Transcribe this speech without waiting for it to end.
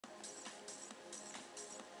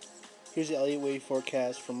Here's the Elliott wave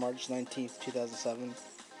forecast for March 19th, 2007.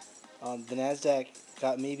 The Nasdaq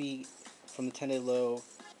got maybe from the 10-day low,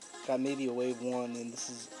 got maybe a wave 1, and this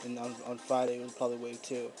is on Friday it was probably wave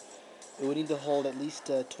 2. It would need to hold at least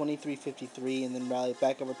 23.53 and then rally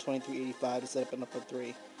back over 23.85 to set up an upper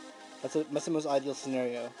 3. That's the most ideal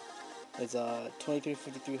scenario. It's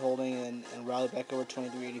 23.53 holding and rally back over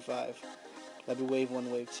 23.85. That'd be wave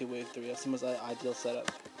 1, wave 2, wave 3. That's the most ideal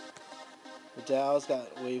setup. The Dow's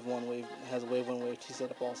got wave 1, has a wave 1, wave 2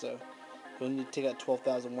 setup also. You'll need to take out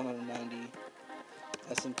 12,190.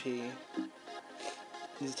 S&P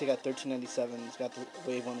needs to take out 1397. It's got the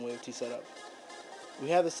wave 1, wave 2 setup. We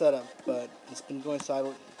have the setup, but it's been going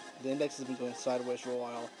sideways. The index has been going sideways for a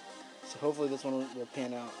while. So hopefully this one will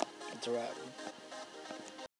pan out. It's a wrap.